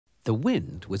The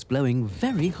wind was blowing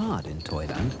very hard in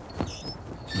Toyland.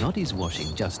 Noddy's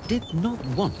washing just did not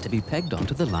want to be pegged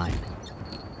onto the line.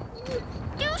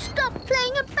 Do stop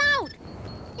playing about!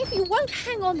 If you won't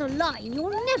hang on the line, you'll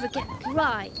never get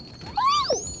dry.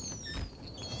 Oh!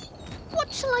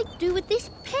 What shall I do with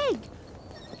this peg?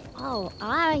 Oh,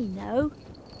 I know.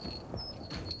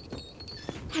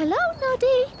 Hello,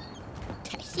 Noddy.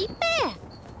 Tessie Bear,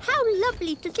 how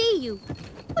lovely to see you.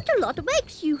 What a lot of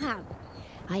eggs you have.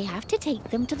 I have to take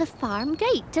them to the farm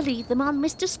gate to leave them on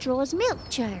Mr. Straw's milk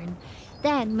churn.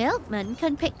 Then Milkman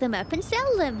can pick them up and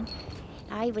sell them.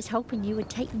 I was hoping you would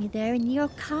take me there in your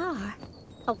car.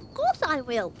 Of course I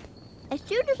will, as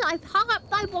soon as I've hung up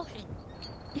my washing.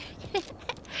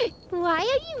 Why are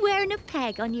you wearing a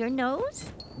peg on your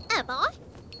nose? Am I?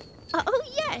 Oh,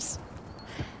 yes.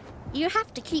 You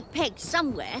have to keep pegs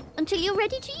somewhere until you're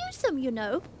ready to use them, you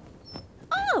know.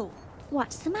 Oh,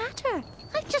 what's the matter?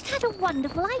 I've just had a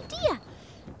wonderful idea.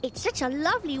 It's such a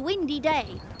lovely windy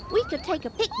day. We could take a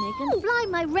picnic and fly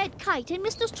my red kite in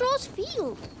Mr. Straw's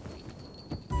field.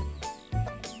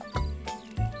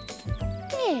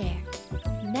 There.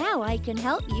 Now I can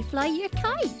help you fly your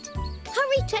kite.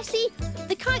 Hurry, Tessie.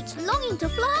 The kite's longing to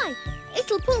fly.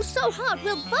 It'll pull so hard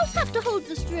we'll both have to hold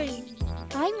the string.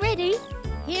 I'm ready.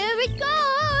 Here it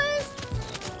goes.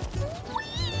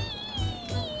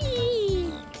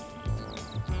 Whee!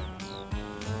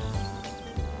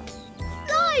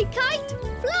 Fly, kite,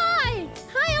 fly!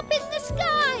 High up in the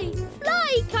sky!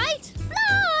 Fly, kite,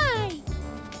 fly!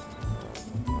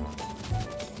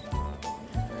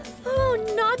 Oh,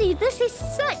 Noddy, this is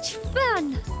such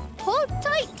fun! Hold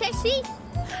tight, Tessie.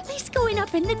 It's going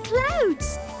up in the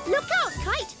clouds. Look out,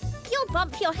 Kite! You'll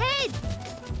bump your head.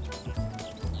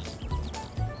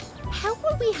 How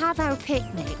will we have our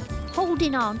picnic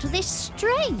holding on to this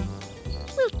string?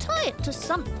 We'll tie it to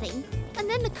something, and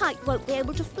then the kite won't be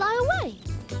able to fly away.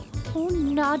 Oh,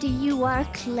 Noddy, you are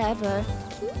clever.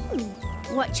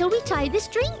 What shall we tie the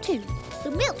string to?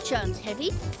 The milk churn's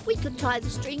heavy. We could tie the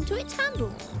string to its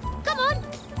handle. Come on.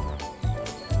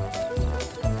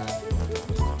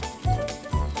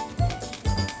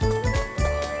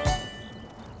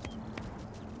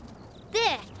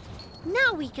 There.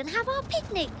 Now we can have our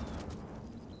picnic.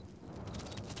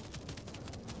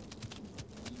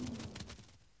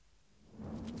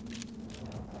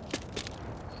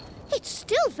 It's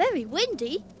still very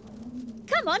windy.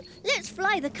 Come on, let's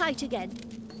fly the kite again.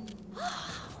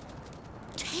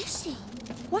 Tessie,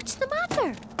 what's the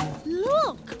matter?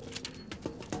 Look!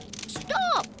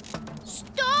 Stop!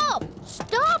 Stop!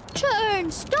 Stop,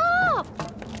 churn! Stop!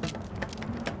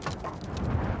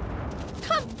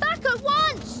 Come back at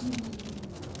once!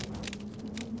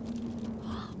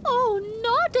 Oh,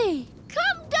 Noddy!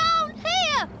 Come down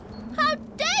here! How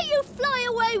dare you fly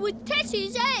away with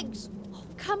Tessie's eggs?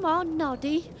 Come on,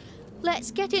 Noddy.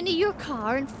 Let's get into your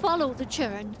car and follow the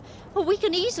churn. We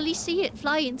can easily see it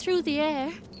flying through the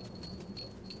air.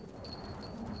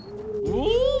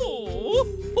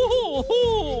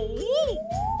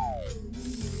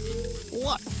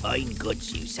 What fine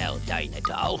goods you sell, Dinah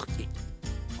Doll.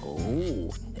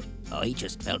 Oh, I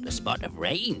just felt a spot of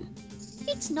rain.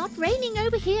 It's not raining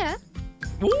over here.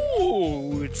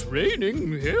 Oh, it's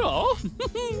raining here.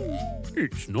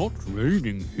 It's not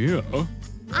raining here.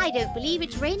 I don't believe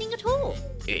it's raining at all.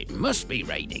 It must be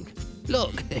raining.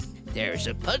 Look, there's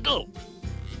a puddle.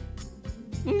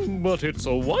 But it's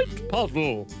a white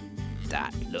puddle.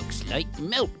 That looks like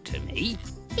milk to me.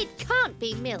 It can't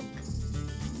be milk.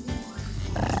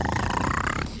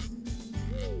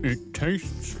 It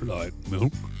tastes like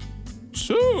milk.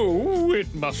 So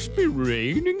it must be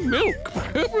raining milk.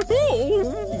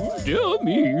 Oh, dear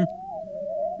me.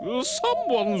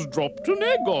 Someone's dropped an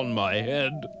egg on my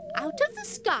head. Out of the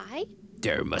sky?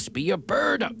 There must be a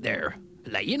bird up there,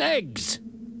 laying eggs.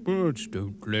 Birds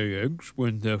don't lay eggs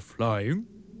when they're flying.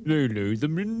 They lay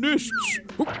them in nests.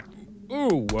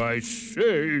 Oh, I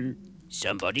say.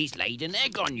 Somebody's laid an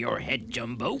egg on your head,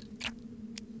 Jumbo.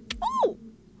 Oh!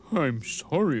 I'm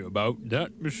sorry about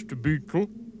that, Mr. Beetle.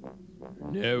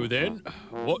 Now then,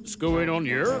 what's going on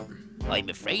here? I'm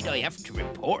afraid I have to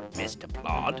report, Mr.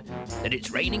 Plod, that it's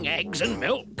raining eggs and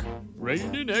milk.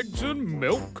 Raining eggs and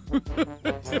milk?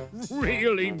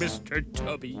 Really, Mr.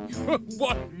 Tubby?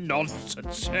 What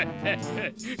nonsense!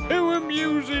 How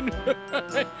amusing!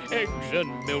 Eggs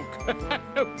and milk.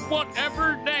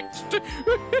 Whatever next?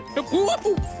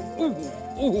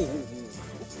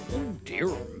 Oh, dear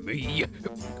me.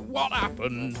 What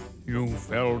happened? You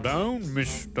fell down,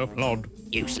 Mr. Plod.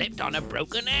 You slipped on a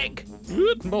broken egg.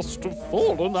 It must have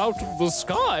fallen out of the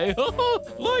sky,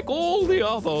 like all the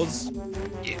others.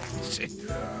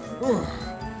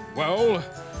 Well,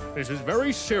 This is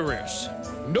very serious.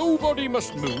 Nobody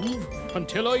must move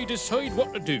until I decide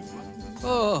what to do.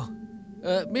 Oh,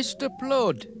 Mr.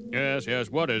 Plod. Yes,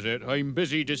 what is it? I'm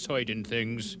busy deciding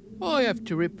things. I have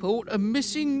to report a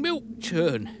missing milk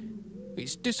churn.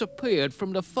 It's disappeared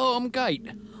from the farm gate.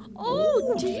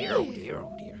 Oh, dear. Oh, dear.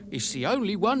 It's the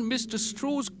only one Mr.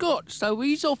 Straw's got, so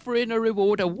he's offering a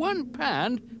reward of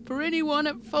 £1 for anyone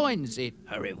that finds it.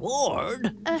 A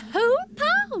reward? A whole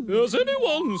pound? Has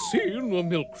anyone seen the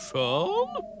milk churn?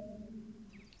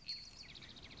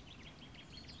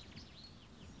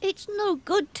 It's no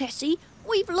good, Tessie.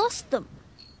 We've lost them.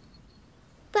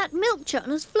 That milk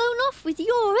churn has flown off with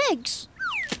your eggs.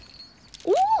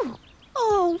 Ooh!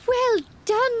 Oh, well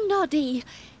done, Noddy.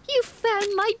 You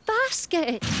found my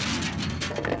basket.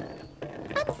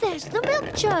 And there's the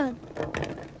milk churn.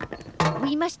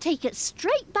 We must take it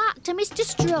straight back to Mr.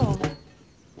 Straw.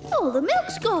 All the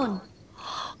milk's gone.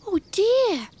 Oh,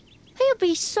 dear. He'll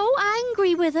be so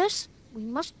angry with us. We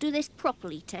must do this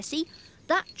properly, Tessie.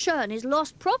 That churn is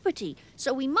lost property,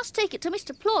 so we must take it to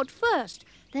Mr. Plod first.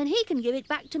 Then he can give it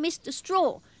back to Mr.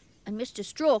 Straw. And Mr.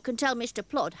 Straw can tell Mr.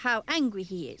 Plod how angry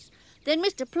he is. Then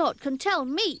Mr. Plod can tell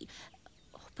me.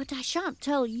 Oh, but I shan't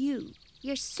tell you.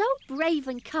 You're so brave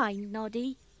and kind,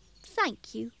 Noddy.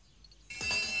 Thank you.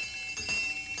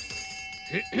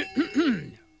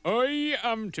 I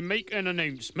am to make an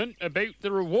announcement about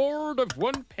the reward of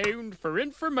 £1 for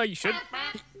information.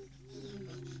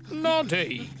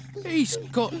 Noddy! He's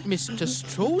got Mr.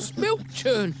 Straw's milk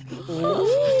churn.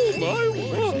 Oh, my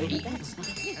word!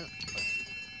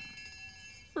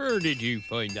 Where did you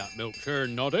find that milk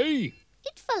churn, Noddy?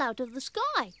 It fell out of the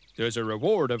sky. There's a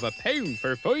reward of £1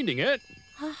 for finding it.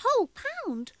 A whole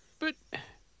pound? But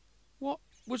what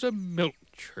was a milk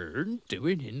churn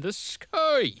doing in the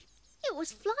sky? It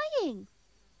was flying.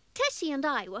 Tessie and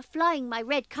I were flying my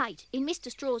red kite in Mr.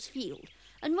 Straw's field,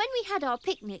 and when we had our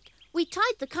picnic, we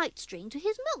tied the kite string to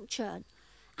his milk churn,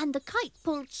 and the kite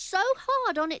pulled so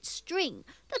hard on its string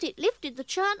that it lifted the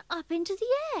churn up into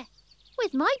the air,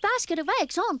 with my basket of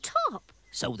eggs on top.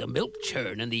 So the milk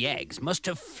churn and the eggs must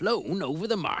have flown over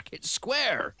the market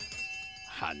square.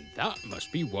 And that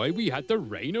must be why we had the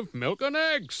rain of milk and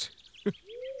eggs.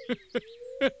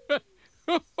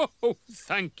 Oh,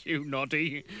 thank you,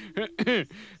 Noddy.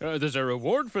 There's a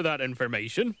reward for that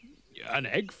information. An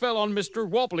egg fell on Mr.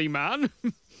 Wobbly Man.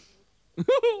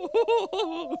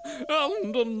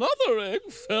 And another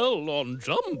egg fell on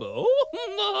Jumbo.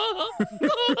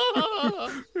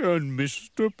 And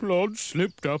Mr. Plod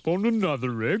slipped up on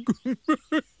another egg.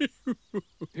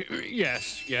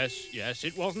 Yes,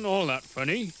 it wasn't all that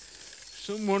funny.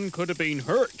 Someone could have been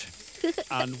hurt.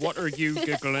 And what are you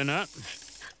giggling at?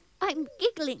 I'm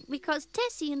giggling because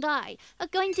Tessie and I are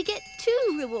going to get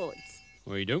 2 rewards.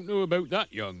 I don't know about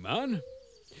that, young man.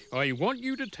 I want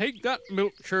you to take that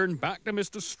milk churn back to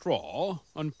Mr. Straw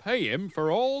and pay him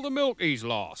for all the milk he's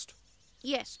lost.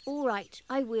 Yes, all right,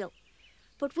 I will.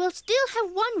 But we'll still have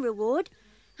 1 reward,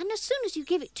 and as soon as you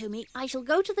give it to me, I shall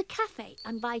go to the cafe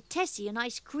and buy Tessie an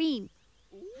ice cream.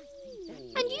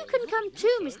 And you can come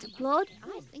too, Mr. Plod.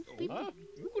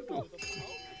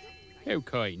 How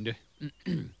kind.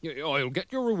 I'll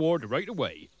get your reward right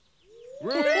away.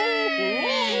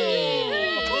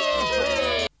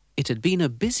 It had been a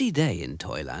busy day in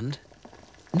Toyland.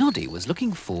 Noddy was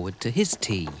looking forward to his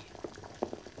tea.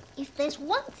 If there's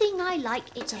one thing I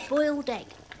like, it's a boiled egg.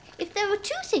 If there were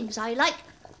 2 things I like,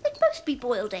 they'd both be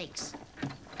boiled eggs.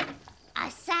 I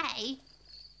say,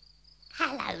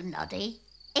 hello, Noddy.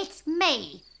 It's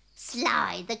me,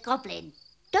 Sly the Goblin.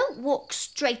 Don't walk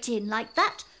straight in like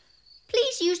that.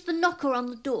 Please use the knocker on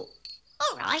the door.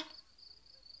 All right.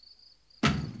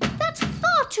 That's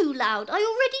far too loud. I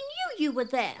already knew you were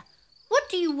there. What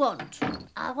do you want?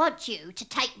 I want you to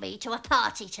take me to a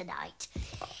party tonight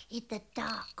in the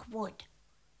dark wood.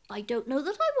 I don't know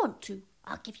that I want to.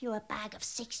 I'll give you a bag of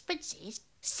sixpences.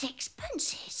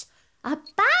 6pences? A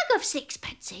bag of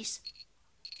 6pences?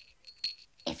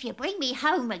 If you bring me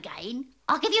home again,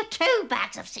 I'll give you 2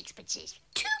 bags of sixpences.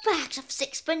 2 bags of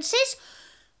 6pences?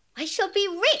 I shall be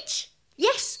rich.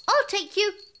 Yes, I'll take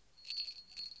you.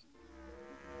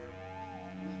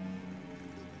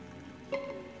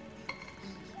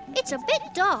 It's a bit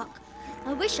dark.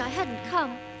 I wish I hadn't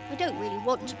come. I don't really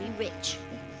want to be rich.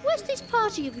 Where's this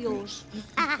party of yours?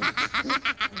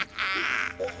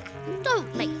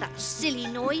 Don't make that silly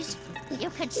noise. You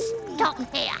can stop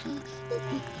here.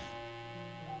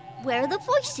 Where are the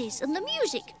voices and the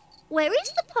music? Where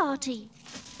is the party?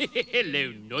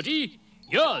 Hello, Noddy.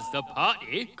 Yours the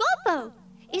party. Gobbo,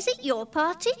 is it your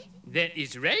party? That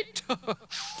is right.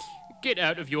 Get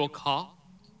out of your car.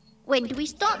 When do we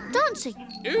start dancing?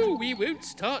 Oh, we won't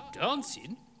start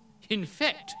dancing. In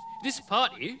fact, this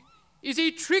party is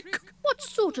a trick. What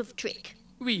sort of trick?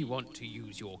 We want to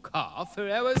use your car for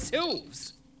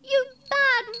ourselves. You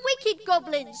bad, wicked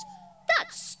goblins!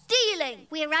 That's stealing!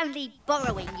 We're only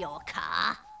borrowing your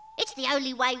car. It's the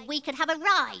only way we can have a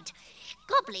ride.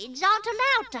 Goblins aren't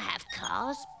allowed to have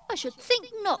cars. I should think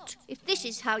not, if this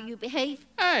is how you behave.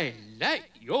 I like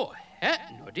your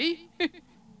hat, Noddy.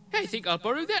 I think I'll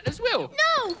borrow that as well.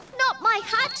 No, not my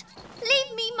hat!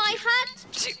 Leave me my hat!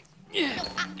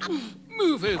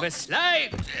 Move over, slide.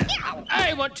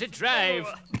 I want to drive.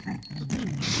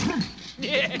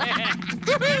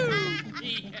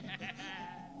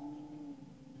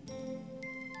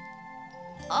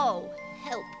 Oh,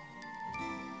 help.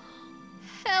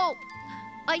 Help!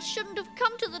 I shouldn't have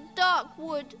come to the dark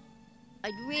wood.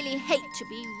 I'd really hate to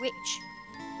be rich.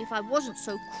 If I wasn't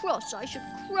so cross, I should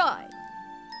cry.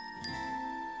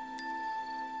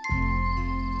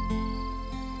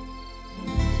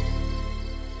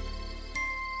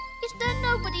 Is there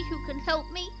nobody who can help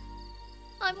me?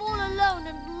 I'm all alone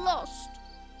and lost.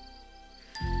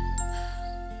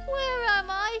 Where am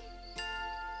I?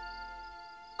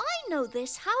 I know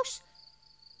this house.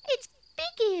 It's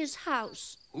Big Ear's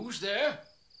house. Who's there?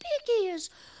 Big Ears.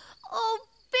 Oh,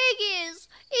 Big Ears.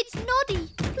 It's Noddy.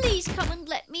 Please come and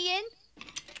let me in.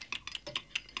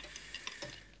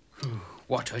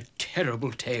 What a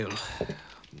terrible tale.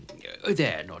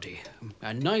 There, Noddy.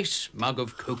 A nice mug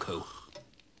of cocoa.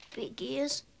 Big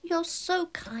Ears, you're so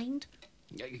kind.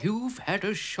 You've had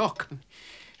a shock.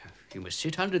 You must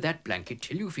sit under that blanket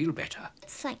till you feel better.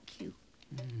 Thank you.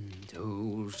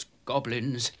 Those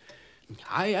goblins.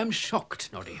 I am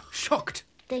shocked, Noddy. Shocked.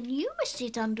 Then you must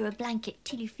sit under a blanket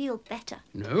till you feel better.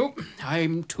 No,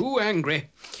 I'm too angry.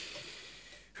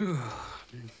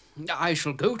 I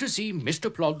shall go to see Mr.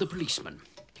 Plod, the policeman.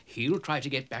 He'll try to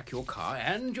get back your car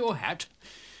and your hat.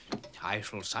 I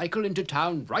shall cycle into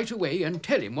town right away and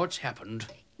tell him what's happened.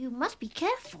 You must be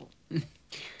careful.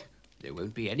 There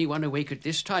won't be anyone awake at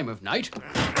this time of night.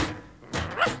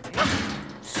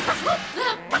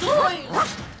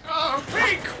 Oh,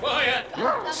 be quiet!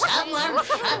 Someone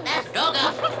shut that dog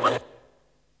up.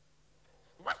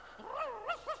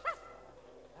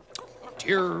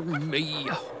 Dear me,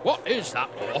 what is that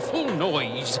awful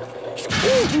noise?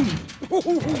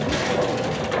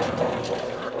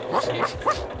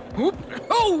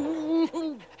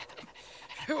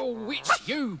 Oh, it's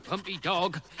you, Pumpy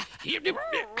Dog.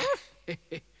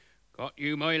 Got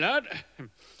you, my lad.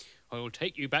 I'll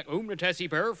take you back home to Tessie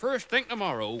Bear first thing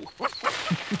tomorrow.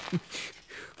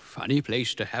 Funny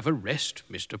place to have a rest,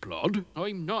 Mr. Plod.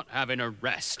 I'm not having a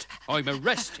rest. I'm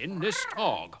arresting this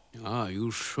dog. Ah, you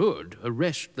should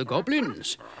arrest the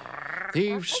goblins.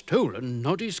 They've stolen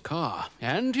Noddy's car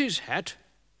and his hat.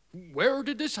 Where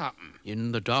did this happen?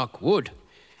 In the dark wood.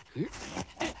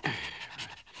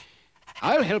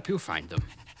 I'll help you find them.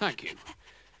 Thank you.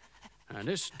 And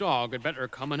this dog had better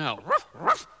come and help.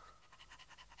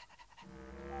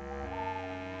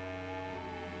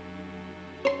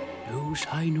 No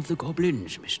sign of the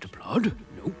goblins, Mr. Plod.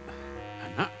 Nope.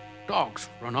 And that dog's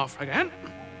run off again.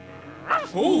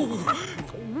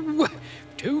 Oh!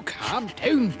 Do calm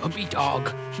down, Puppy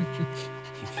Dog.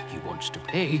 He wants to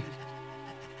play.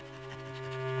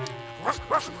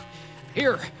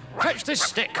 Here, catch this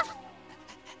stick.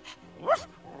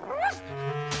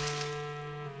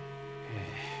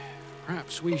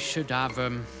 Perhaps we should have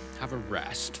a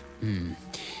rest.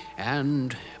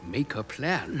 And make a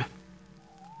plan.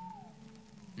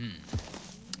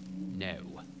 Now,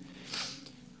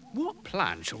 what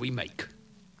plan shall we make?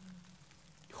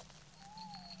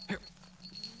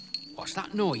 What's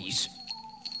that noise?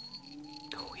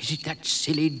 Oh, is it that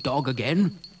silly dog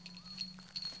again?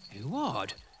 How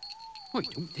odd. I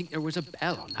don't think there was a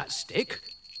bell on that stick.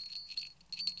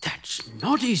 That's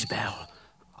Noddy's bell.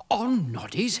 On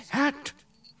Noddy's hat.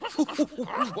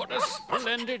 What a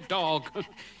splendid dog.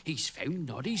 He's found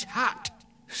Noddy's hat.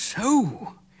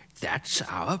 So, that's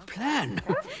our plan.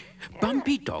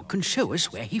 Bumpy Dog can show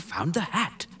us where he found the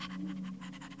hat.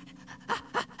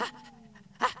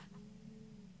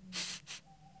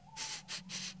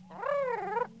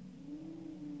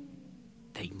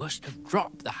 They must have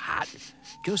dropped the hat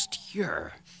just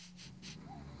here.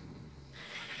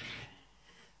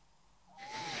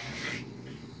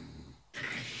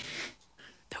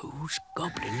 Those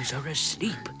goblins are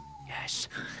asleep. Yes.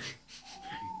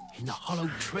 In the hollow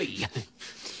tree.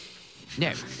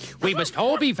 Now, we must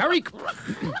all be very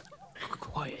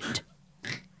quiet.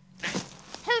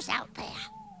 Who's out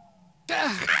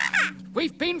there?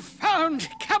 We've been found.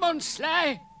 Come on,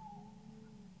 Sly.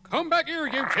 Come back here,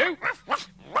 you two.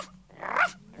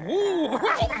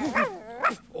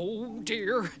 Oh,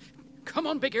 dear. Come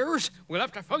on, big ears. We'll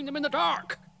have to find them in the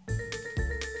dark.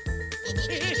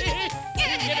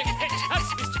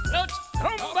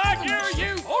 Come back here,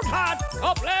 you hot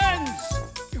goblins!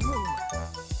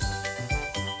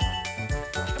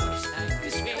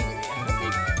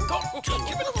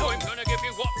 I'm gonna give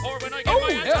you what for when I get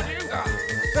my hands on you.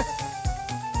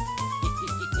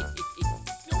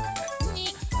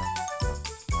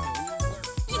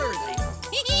 Where are they?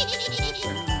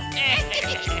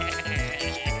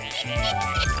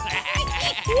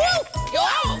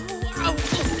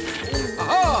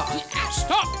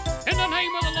 Stop! In the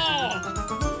name of the law!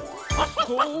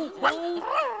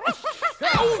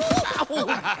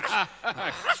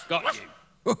 Got you.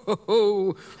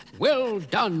 Oh, well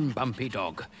done, Bumpy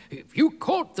Dog. You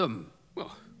caught them.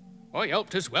 Well, I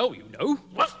helped as well, you know.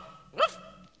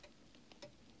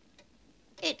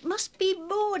 It must be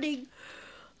morning,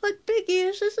 and Big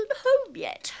Ears isn't home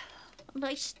yet. And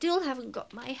I still haven't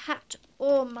got my hat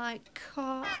or my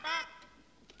car.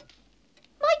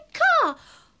 My car!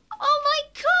 Oh, my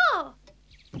car!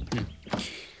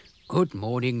 Good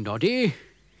morning, Noddy.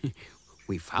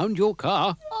 We found your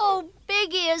car. Oh,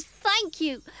 Big Ears, thank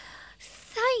you.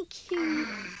 Thank you.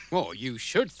 Oh, you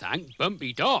should thank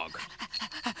Bumpy Dog.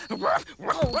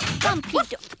 Oh, Bumpy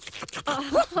Dog.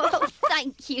 Oh,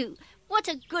 thank you. What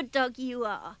a good dog you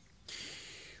are.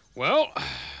 Well,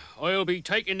 I'll be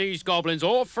taking these goblins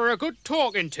off for a good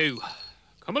talking to.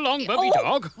 Come along, Bumpy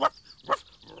Dog.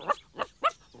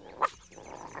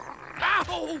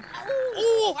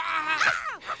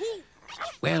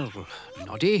 Well,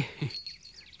 Noddy,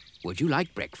 would you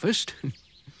like breakfast?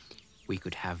 We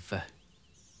could have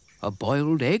a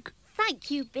boiled egg.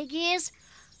 Thank you, Big Ears.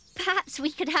 Perhaps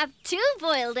we could have 2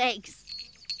 boiled eggs.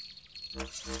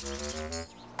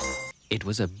 It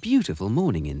was a beautiful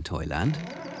morning in Toyland.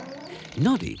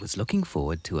 Noddy was looking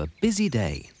forward to a busy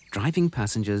day, driving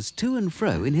passengers to and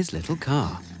fro in his little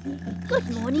car. Good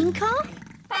morning, car.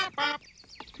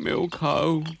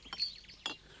 Milko.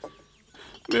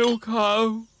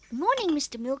 Milko. Morning,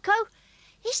 Mr. Milko.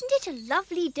 Isn't it a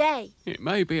lovely day? It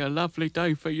may be a lovely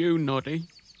day for you, Noddy.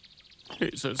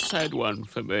 It's a sad one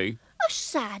for me. A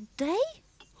sad day?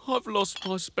 I've lost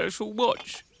my special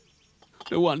watch.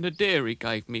 The one the dairy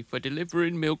gave me for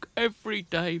delivering milk every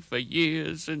day for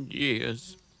years and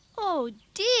years. Oh,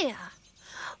 dear.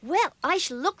 Well, I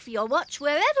shall look for your watch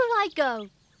wherever I go.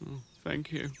 Oh,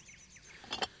 thank you.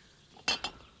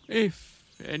 If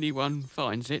anyone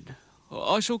finds it,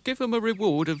 I shall give them a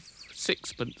reward of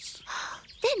 6pence.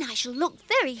 Then I shall look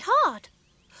very hard.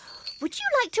 Would you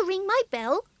like to ring my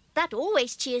bell? That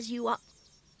always cheers you up.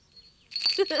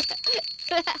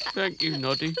 Thank you,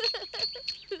 Noddy.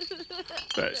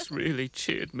 That's really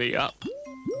cheered me up.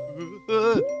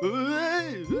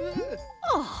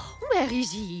 Oh, where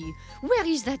is he? Where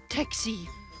is that taxi?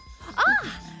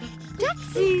 Ah,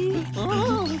 taxi!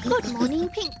 Oh, good morning,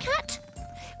 Pink Cat.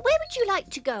 Where would you like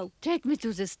to go? Take me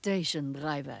to the station,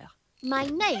 driver. My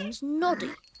name's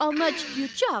Noddy. How much do you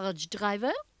charge,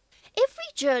 driver?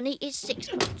 Every journey is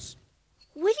 6pence.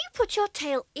 Will you put your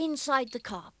tail inside the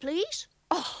car, please?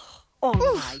 Oh, all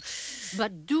right.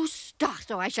 But do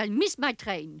start or I shall miss my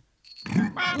train.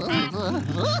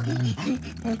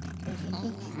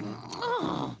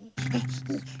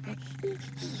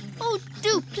 Oh,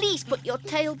 do please put your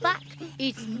tail back.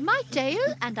 It's my tail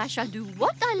and I shall do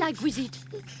what I like with it.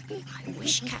 I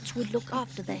wish cats would look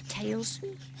after their tails.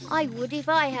 I would if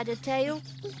I had a tail.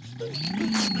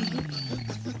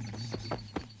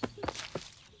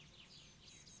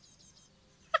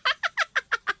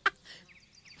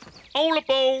 All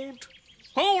aboard!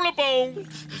 All aboard!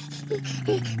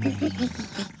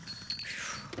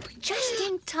 Just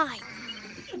in time.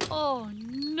 Oh,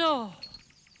 no.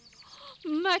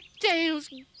 My tail's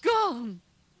gone.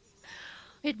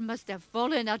 It must have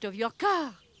fallen out of your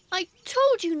car. I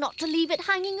told you not to leave it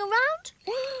hanging around.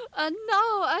 And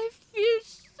now I feel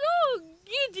so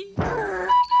giddy.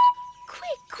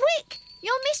 Quick, quick!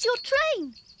 You'll miss your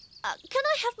train. Can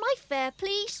I have my fare,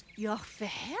 please? Your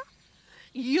fare?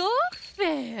 Your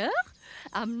fare?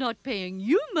 I'm not paying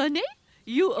you money.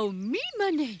 You owe me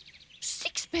money.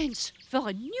 6pence for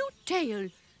a new tail.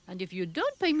 And if you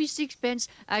don't pay me 6pence,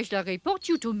 I shall report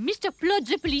you to Mr. Plod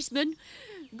the policeman.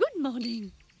 Good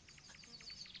morning.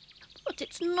 But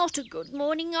it's not a good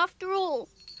morning after all.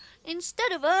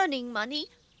 Instead of earning money,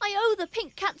 I owe the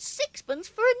Pink Cat 6pence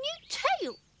for a new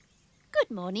tail.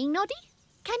 Good morning, Noddy.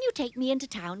 Can you take me into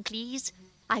town, please?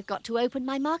 I've got to open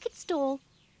my market stall.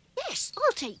 Yes,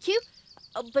 I'll take you.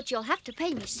 But you'll have to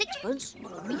pay me 6pence.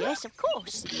 Yes, of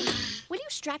course. Will you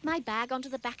strap my bag onto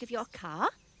the back of your car?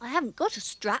 I haven't got a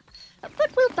strap,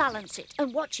 but we'll balance it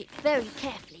and watch it very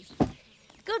carefully.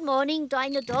 Good morning,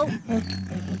 Dinah Doll.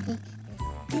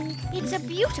 It's a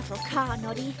beautiful car,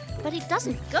 Noddy, but it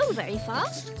doesn't go very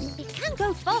fast. It can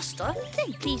go faster,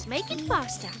 then please make it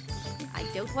faster. I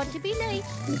don't want to be late.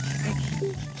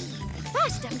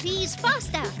 Faster, please,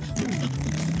 faster.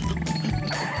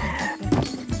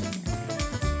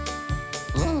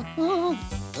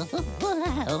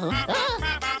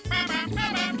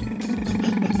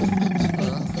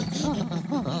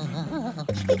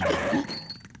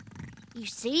 You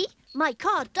see, my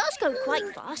car does go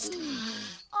quite fast.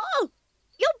 Oh,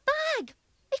 your bag!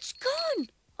 It's gone!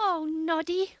 Oh,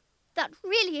 Noddy, that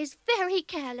really is very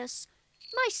careless.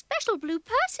 My special blue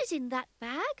purse is in that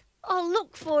bag. I'll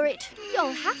look for it.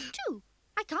 You'll have to.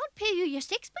 I can't pay you your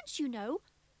sixpence, you know.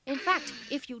 In fact,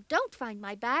 if you don't find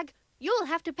my bag, you'll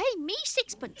have to pay me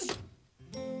sixpence.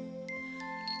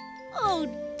 Oh,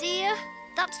 dear.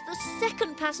 That's the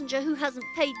second passenger who hasn't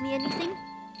paid me anything.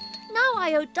 Now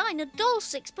I owe Dinah Doll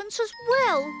sixpence as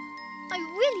well. I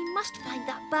really must find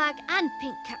that bag and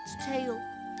Pink Cat's tail.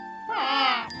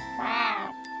 I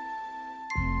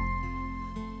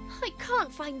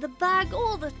can't find the bag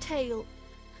or the tail.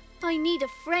 I need a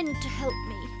friend to help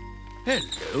me.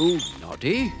 Hello,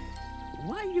 Noddy.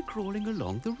 Why are you crawling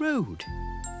along the road?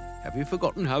 Have you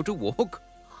forgotten how to walk?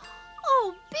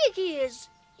 Oh, Big Ears,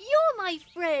 you're my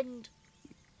friend.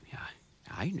 Yeah,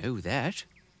 I know that.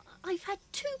 I've had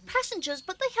 2 passengers,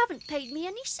 but they haven't paid me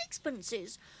any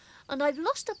sixpences. And I've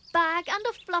lost a bag and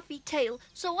a fluffy tail,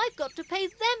 so I've got to pay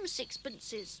them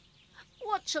sixpences.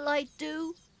 What shall I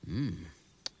do?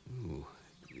 Ooh,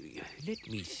 let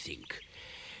me think.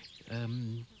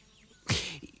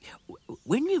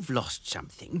 When you've lost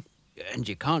something and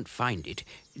you can't find it,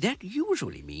 that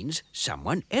usually means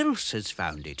someone else has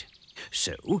found it.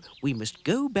 So we must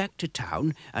go back to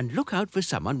town and look out for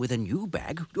someone with a new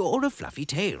bag or a fluffy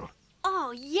tail.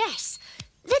 Oh, yes.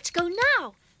 Let's go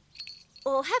now.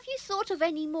 Or have you thought of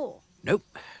any more?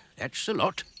 Nope, that's a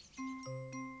lot.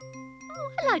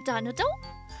 Oh, hello, Dinah Doll.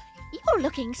 You're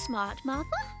looking smart, Martha.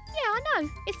 Yeah, I know.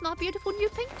 It's my beautiful new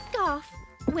pink scarf.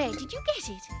 Where did you get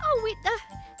it? Oh, it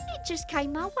just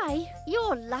came my way.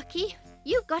 You're lucky.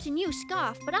 You've got a new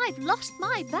scarf, but I've lost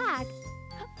my bag.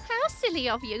 How silly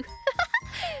of you.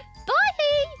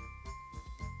 Bye!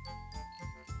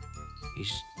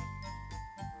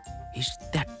 Is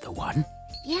that the one?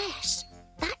 Yes,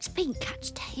 that's Pink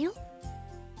Cat's tail.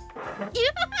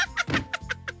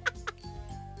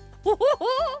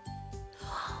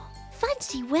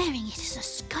 Fancy wearing it as a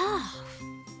scarf.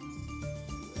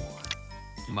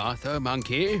 Martha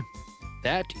Monkey,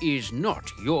 that is not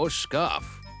your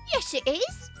scarf. Yes, it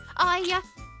is. I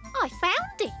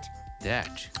found it.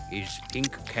 That is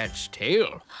Pink Cat's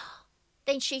tail.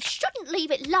 Then she shouldn't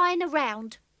leave it lying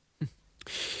around.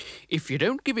 If you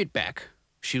don't give it back,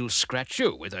 she'll scratch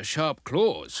you with her sharp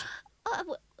claws.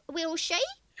 Will she?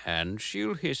 And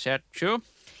she'll hiss at you.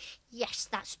 Yes,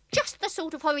 that's just the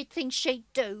sort of horrid thing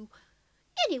she'd do.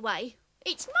 Anyway,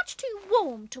 it's much too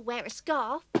warm to wear a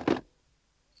scarf.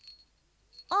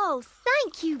 Oh,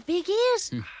 thank you, Big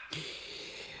Ears.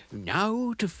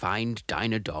 Now to find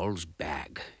Dinah Doll's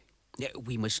bag.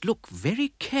 We must look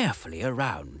very carefully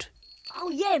around. Oh,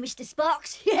 yeah, Mr.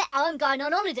 Sparks. Yeah, I'm going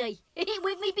on holiday.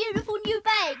 With me beautiful new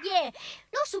bag, yeah.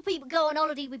 Lots of people go on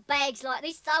holiday with bags like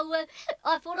this, so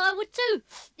I thought I would too.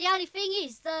 The only thing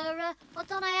is, I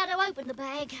don't know how to open the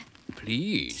bag.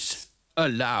 Please,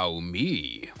 allow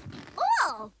me.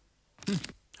 Oh!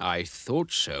 I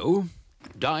thought so.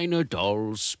 Dinah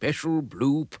Doll's special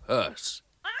blue purse.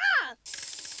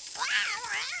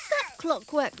 That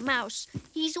clockwork mouse.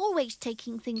 He's always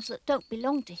taking things that don't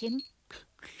belong to him.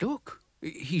 Look,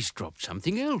 he's dropped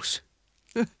something else.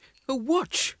 A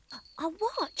watch. A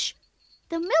watch?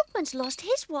 The milkman's lost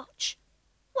his watch.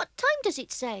 What time does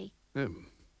it say?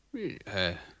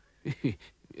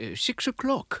 6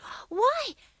 o'clock.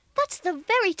 Why, that's the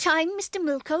very time Mr.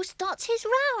 Milko starts his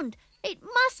round. It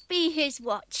must be his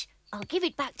watch. I'll give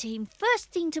it back to him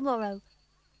first thing tomorrow.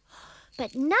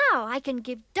 But now I can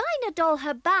give Dinah Doll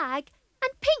her bag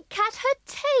and Pink Cat her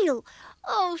tail.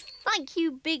 Oh, thank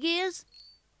you, Big Ears.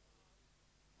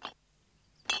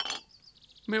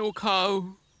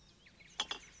 Milko.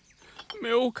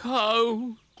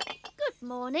 Milko. Good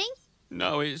morning.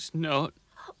 No, it's not.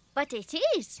 But it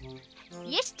is.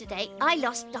 Yesterday, I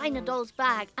lost Dinah Doll's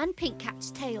bag and Pink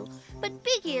Cat's tail, but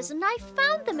Big Ears and I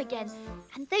found them again,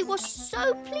 and they were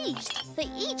so pleased they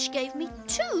each gave me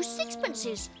 2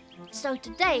 sixpences. So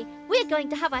today, we're going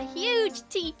to have a huge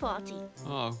tea party.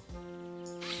 Oh,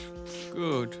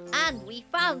 good. And we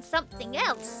found something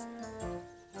else.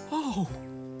 Oh,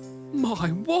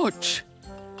 My watch!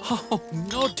 Oh,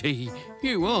 Noddy,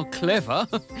 you are clever.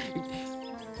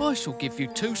 I shall give you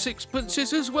 2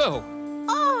 sixpences as well.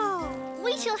 Oh,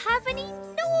 we shall have an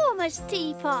enormous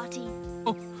tea party.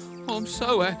 Oh, I'm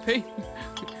so happy.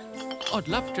 I'd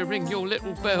love to ring your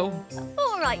little bell.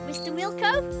 All right, Mr.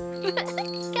 Milko.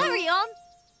 Carry on.